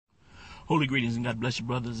Holy greetings and God bless you,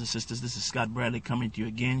 brothers and sisters. This is Scott Bradley coming to you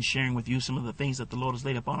again, sharing with you some of the things that the Lord has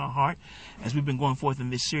laid upon our heart as we've been going forth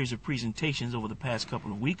in this series of presentations over the past couple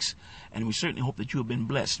of weeks. And we certainly hope that you have been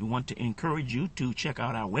blessed. We want to encourage you to check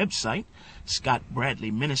out our website,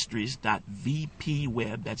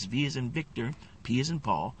 scottbradleyministries.vpweb. That's V as in Victor, P as in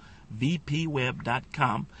Paul,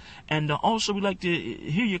 vpweb.com. And also we'd like to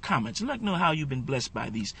hear your comments. We'd like to know how you've been blessed by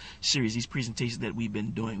these series, these presentations that we've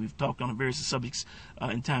been doing. We've talked on various subjects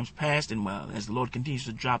in times past, and as the Lord continues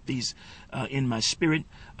to drop these in my spirit,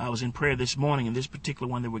 I was in prayer this morning, and this particular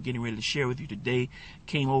one that we're getting ready to share with you today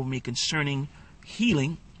came over me concerning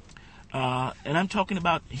healing. And I'm talking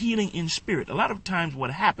about healing in spirit. A lot of times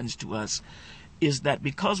what happens to us is that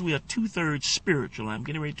because we are 2/3 spiritual, I'm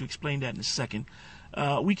getting ready to explain that in a second,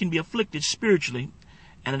 we can be afflicted spiritually,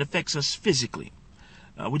 and it affects us physically.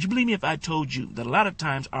 Would you believe me if I told you that a lot of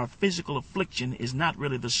times our physical affliction is not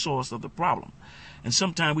really the source of the problem? And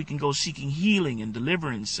sometimes we can go seeking healing and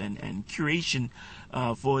deliverance and curation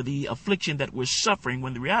for the affliction that we're suffering,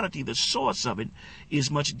 when the reality, the source of it, is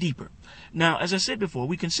much deeper. Now, as I said before,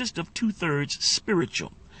 we consist of 2/3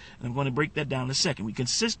 spiritual. And I'm going to break that down in a second. We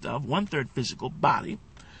consist of 1/3 physical, body,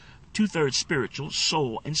 2/3 spiritual,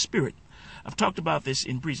 soul, and spirit. I've talked about this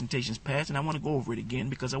in presentations past, and I want to go over it again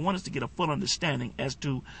because I want us to get a full understanding as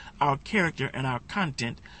to our character and our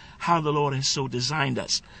content, how the Lord has so designed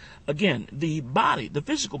us. Again, the body, the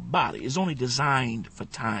physical body, is only designed for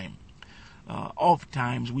time.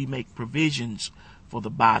 Oftentimes we make provisions for the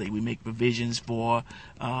body. We make provisions for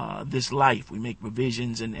this life. We make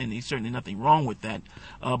provisions, and there's certainly nothing wrong with that.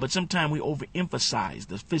 But sometimes we overemphasize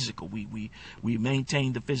the physical. We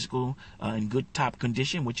maintain the physical in good top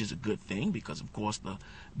condition, which is a good thing because, of course, the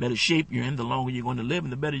better shape you're in, the longer you're going to live,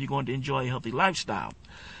 and the better you're going to enjoy a healthy lifestyle.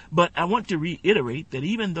 But I want to reiterate that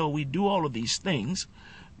even though we do all of these things,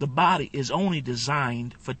 the body is only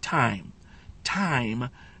designed for time. Time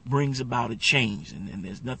brings about a change, and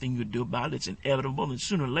there's nothing you can do about it. It's inevitable, and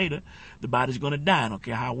sooner or later the body's going to die. I don't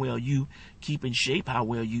care how well you keep in shape, how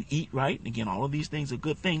well you eat right. And again, all of these things are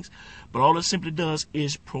good things, but all it simply does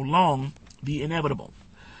is prolong the inevitable.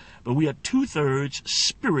 But we are 2/3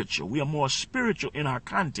 spiritual. We are more spiritual in our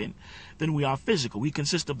content than we are physical. We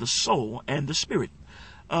consist of the soul and the spirit.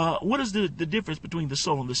 What is the difference between the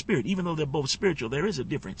soul and the spirit? Even though they're both spiritual, there is a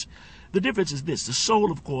difference. The difference is this: the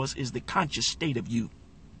soul, of course, is the conscious state of you.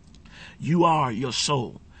 You are your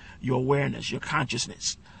soul, your awareness, your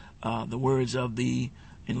consciousness. The words of the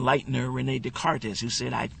enlightener Rene Descartes, who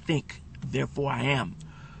said, "I think, therefore I am,"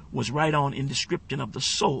 was right on in description of the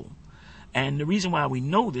soul. And the reason why we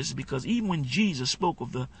know this is because even when Jesus spoke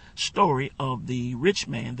of the story of the rich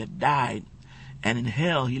man that died, and in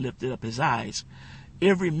hell he lifted up his eyes,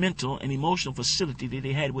 every mental and emotional facility that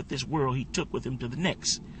he had with this world, he took with him to the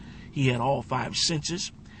next. He had all 5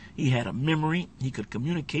 senses. He had a memory. He could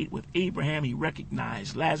communicate with Abraham. He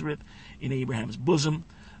recognized Lazarus in Abraham's bosom.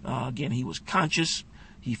 Again, he was conscious.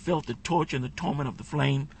 He felt the torture and the torment of the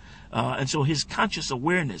flame. And so his conscious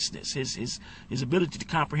awareness, his ability to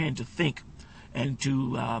comprehend, to think, and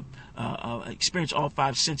to experience all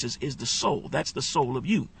 5 senses is the soul. That's the soul of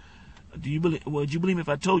you. Would you believe me if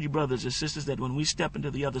I told you, brothers and sisters, that when we step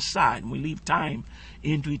into the other side and we leave time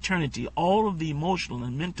into eternity, all of the emotional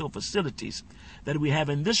and mental facilities that we have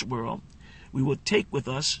in this world, we will take with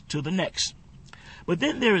us to the next. But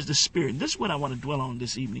then there is the spirit. And this is what I want to dwell on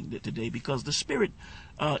this evening today, because the spirit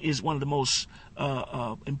is one of the most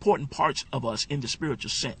important parts of us in the spiritual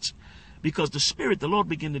sense. Because the spirit, the Lord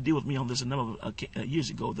began to deal with me on this a number of years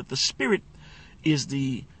ago, that the spirit is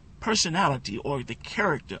the personality or the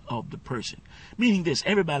character of the person. Meaning this: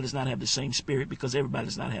 everybody does not have the same spirit, because everybody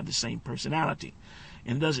does not have the same personality.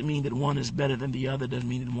 And it doesn't mean that one is better than the other. It doesn't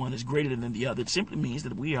mean that one is greater than the other. It simply means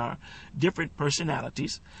that we are different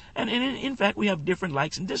personalities. And in fact, we have different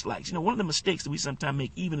likes and dislikes. You know, one of the mistakes that we sometimes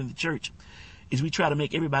make, even in the church, is we try to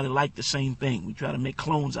make everybody like the same thing. We try to make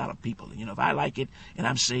clones out of people. You know, if I like it and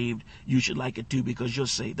I'm saved, you should like it too because you're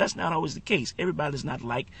saved. That's not always the case. Everybody does not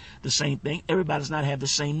like the same thing. Everybody does not have the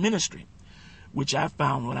same ministry, which I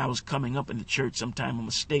found when I was coming up in the church sometime a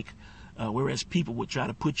mistake, whereas people would try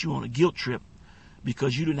to put you on a guilt trip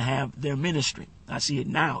because you didn't have their ministry. I see it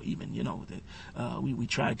now even, you know, that we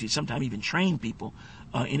try to sometimes even train people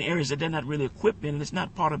in areas that they're not really equipped in, and it's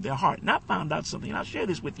not part of their heart. And I found out something, and I'll share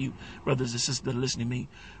this with you, brothers and sisters that are listening to me.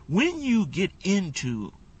 When you get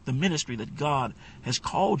into the ministry that God has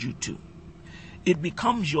called you to, it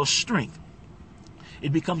becomes your strength.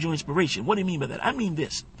 It becomes your inspiration. What do you mean by that? I mean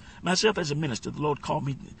this. Myself as a minister, the Lord called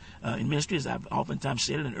me in ministry, as I've oftentimes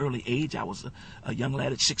said, at an early age. I was a young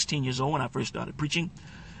lad at 16 years old when I first started preaching.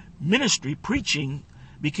 Ministry, preaching,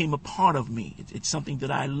 became a part of me. It's something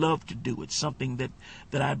that I love to do. It's something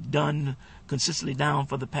that I've done consistently down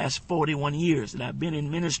for the past 41 years that I've been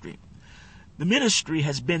in ministry. The ministry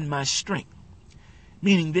has been my strength.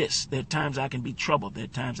 Meaning this, there are times I can be troubled. There are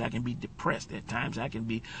times I can be depressed. There are times I can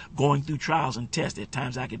be going through trials and tests. There are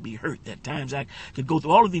times I can be hurt. There are times I can go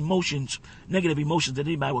through all of the emotions, negative emotions that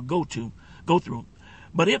anybody would go through.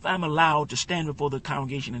 But if I'm allowed to stand before the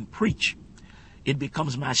congregation and preach, it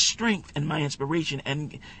becomes my strength and my inspiration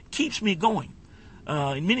and keeps me going.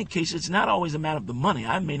 In many cases, it's not always a matter of the money.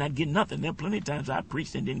 I may not get nothing. There are plenty of times I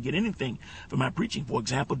preached and didn't get anything for my preaching. For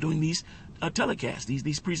example, doing these telecasts,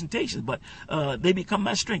 these presentations. But they become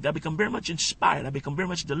my strength. I become very much inspired. I become very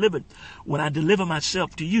much delivered when I deliver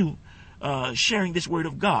myself to you, sharing this word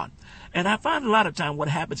of God. And I find a lot of time what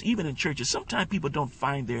happens, even in churches, sometimes people don't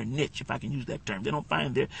find their niche, if I can use that term. They don't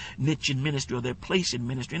find their niche in ministry or their place in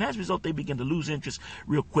ministry. And as a result, they begin to lose interest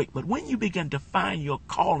real quick. But when you begin to find your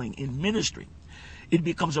calling in ministry, it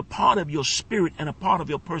becomes a part of your spirit and a part of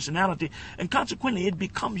your personality. And consequently, it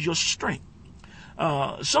becomes your strength.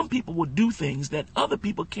 Some people will do things that other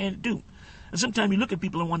people can't do. And sometimes you look at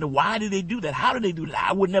people and wonder, why do they do that? How do they do that?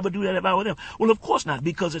 I would never do that if I were them. Well, of course not,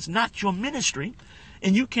 because it's not your ministry.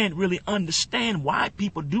 And you can't really understand why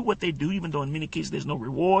people do what they do, even though in many cases there's no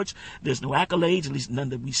rewards, there's no accolades, at least none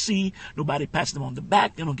that we see. Nobody pats them on the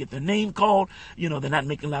back. They don't get their name called. They're not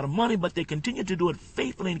making a lot of money, but they continue to do it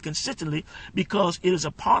faithfully and consistently because it is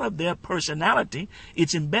a part of their personality.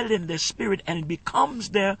 It's embedded in their spirit, and it becomes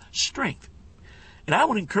their strength. And I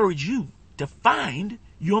would encourage you to find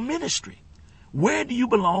your ministry. Where do you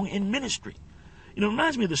belong in ministry? It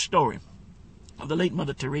reminds me of the story of the late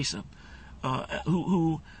Mother Teresa,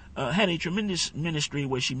 who had a tremendous ministry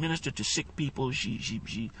where she ministered to sick people.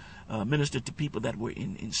 She ministered to people that were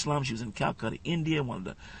in slums. She was in Calcutta, India, one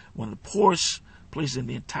of the poorest places in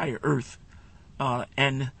the entire earth.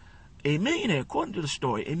 And a millionaire, according to the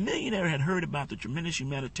story, had heard about the tremendous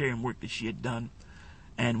humanitarian work that she had done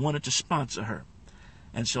and wanted to sponsor her.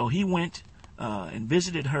 And so he went and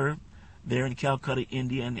visited her there in Calcutta,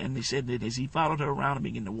 India, and they said that as he followed her around and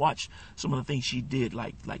began to watch some of the things she did,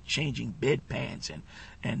 like changing bedpans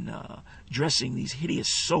and dressing these hideous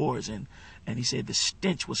sores, and he said the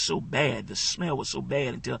stench was so bad, the smell was so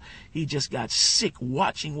bad, until he just got sick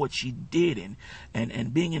watching what she did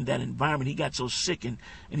and being in that environment. He got so sick, and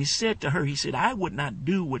he said to her, he said, I would not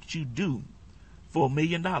do what you do for $1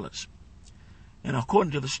 million. And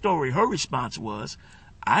according to the story, her response was,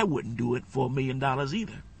 I wouldn't do it for $1 million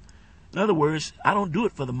either. In other words, I don't do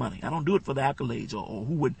it for the money. I don't do it for the accolades or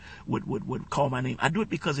who would call my name. I do it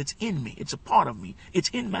because it's in me. It's a part of me. It's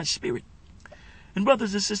in my spirit. And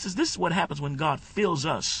brothers and sisters, this is what happens when God fills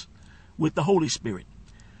us with the Holy Spirit.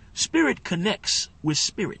 Spirit connects with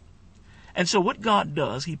spirit. And so what God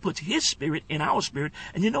does, he puts his spirit in our spirit.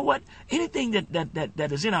 And you know what? Anything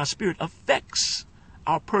that is in our spirit affects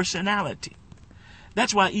our personality.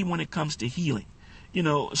 That's why even when it comes to healing,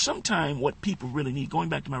 sometimes what people really need, going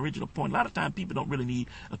back to my original point, a lot of times people don't really need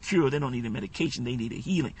a cure. They don't need a medication. They need a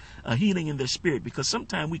healing in their spirit, because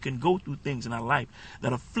sometimes we can go through things in our life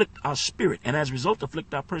that afflict our spirit and as a result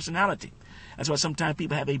afflict our personality. That's why sometimes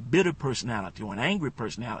people have a bitter personality or an angry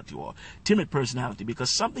personality or timid personality, because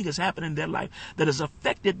something has happened in their life that has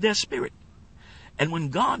affected their spirit. And when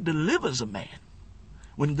God delivers a man,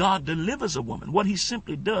 when God delivers a woman, what he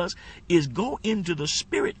simply does is go into the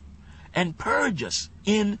spirit and purge us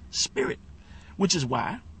in spirit, which is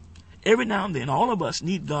why every now and then all of us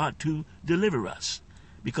need God to deliver us,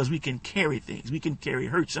 because we can carry things. We can carry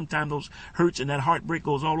hurts. Sometimes those hurts and that heartbreak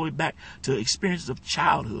goes all the way back to experiences of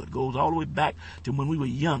childhood, goes all the way back to when we were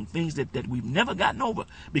young, things that we've never gotten over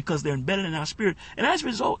because they're embedded in our spirit. And as a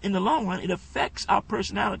result, in the long run, it affects our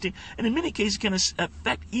personality, and in many cases can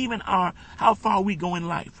affect even how far we go in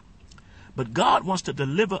life. But God wants to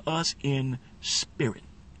deliver us in spirit.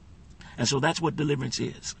 And so that's what deliverance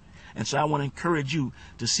is. And so I want to encourage you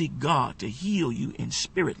to seek God to heal you in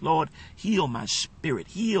spirit. Lord, heal my spirit.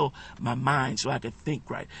 Heal my mind so I can think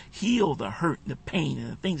right. Heal the hurt and the pain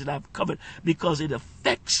and the things that I've covered, because it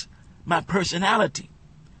affects my personality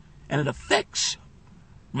and it affects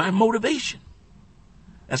my motivation.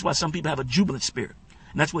 That's why some people have a jubilant spirit.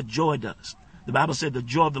 And that's what joy does. The Bible said the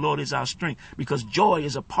joy of the Lord is our strength, because joy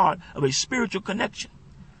is a part of a spiritual connection.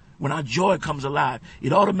 When our joy comes alive,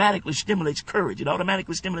 it automatically stimulates courage. It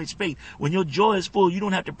automatically stimulates faith. When your joy is full, you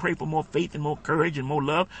don't have to pray for more faith and more courage and more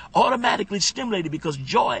love. Automatically stimulated, because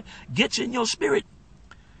joy gets in your spirit.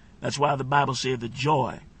 That's why the Bible says the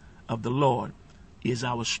joy of the Lord is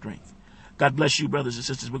our strength. God bless you, brothers and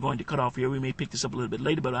sisters. We're going to cut off here. We may pick this up a little bit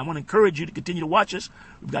later, but I want to encourage you to continue to watch us.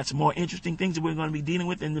 We've got some more interesting things that we're going to be dealing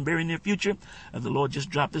with in the very near future. The Lord just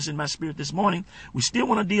dropped this in my spirit this morning. We still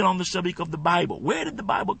want to deal on the subject of the Bible. Where did the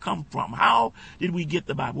Bible come from? How did we get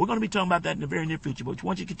the Bible? We're going to be talking about that in the very near future, but we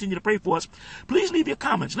want you to continue to pray for us. Please leave your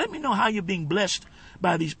comments. Let me know how you're being blessed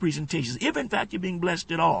by these presentations, if in fact you're being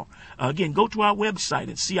blessed at all. Again, go to our website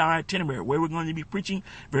and see our itinerary, where we're going to be preaching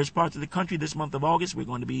various parts of the country this month of August. We're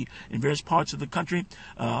going to be in various parts of the country.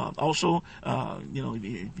 Also,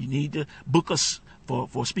 if you need to book us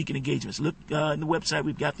for speaking engagements, look in the website.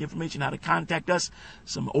 We've got the information how to contact us,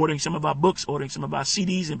 ordering some of our books, ordering some of our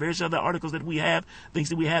CDs, and various other articles that we have, things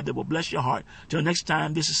that we have that will bless your heart. Till next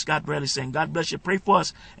time, this is Scott Bradley saying God bless you. Pray for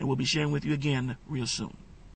us, and we'll be sharing with you again real soon.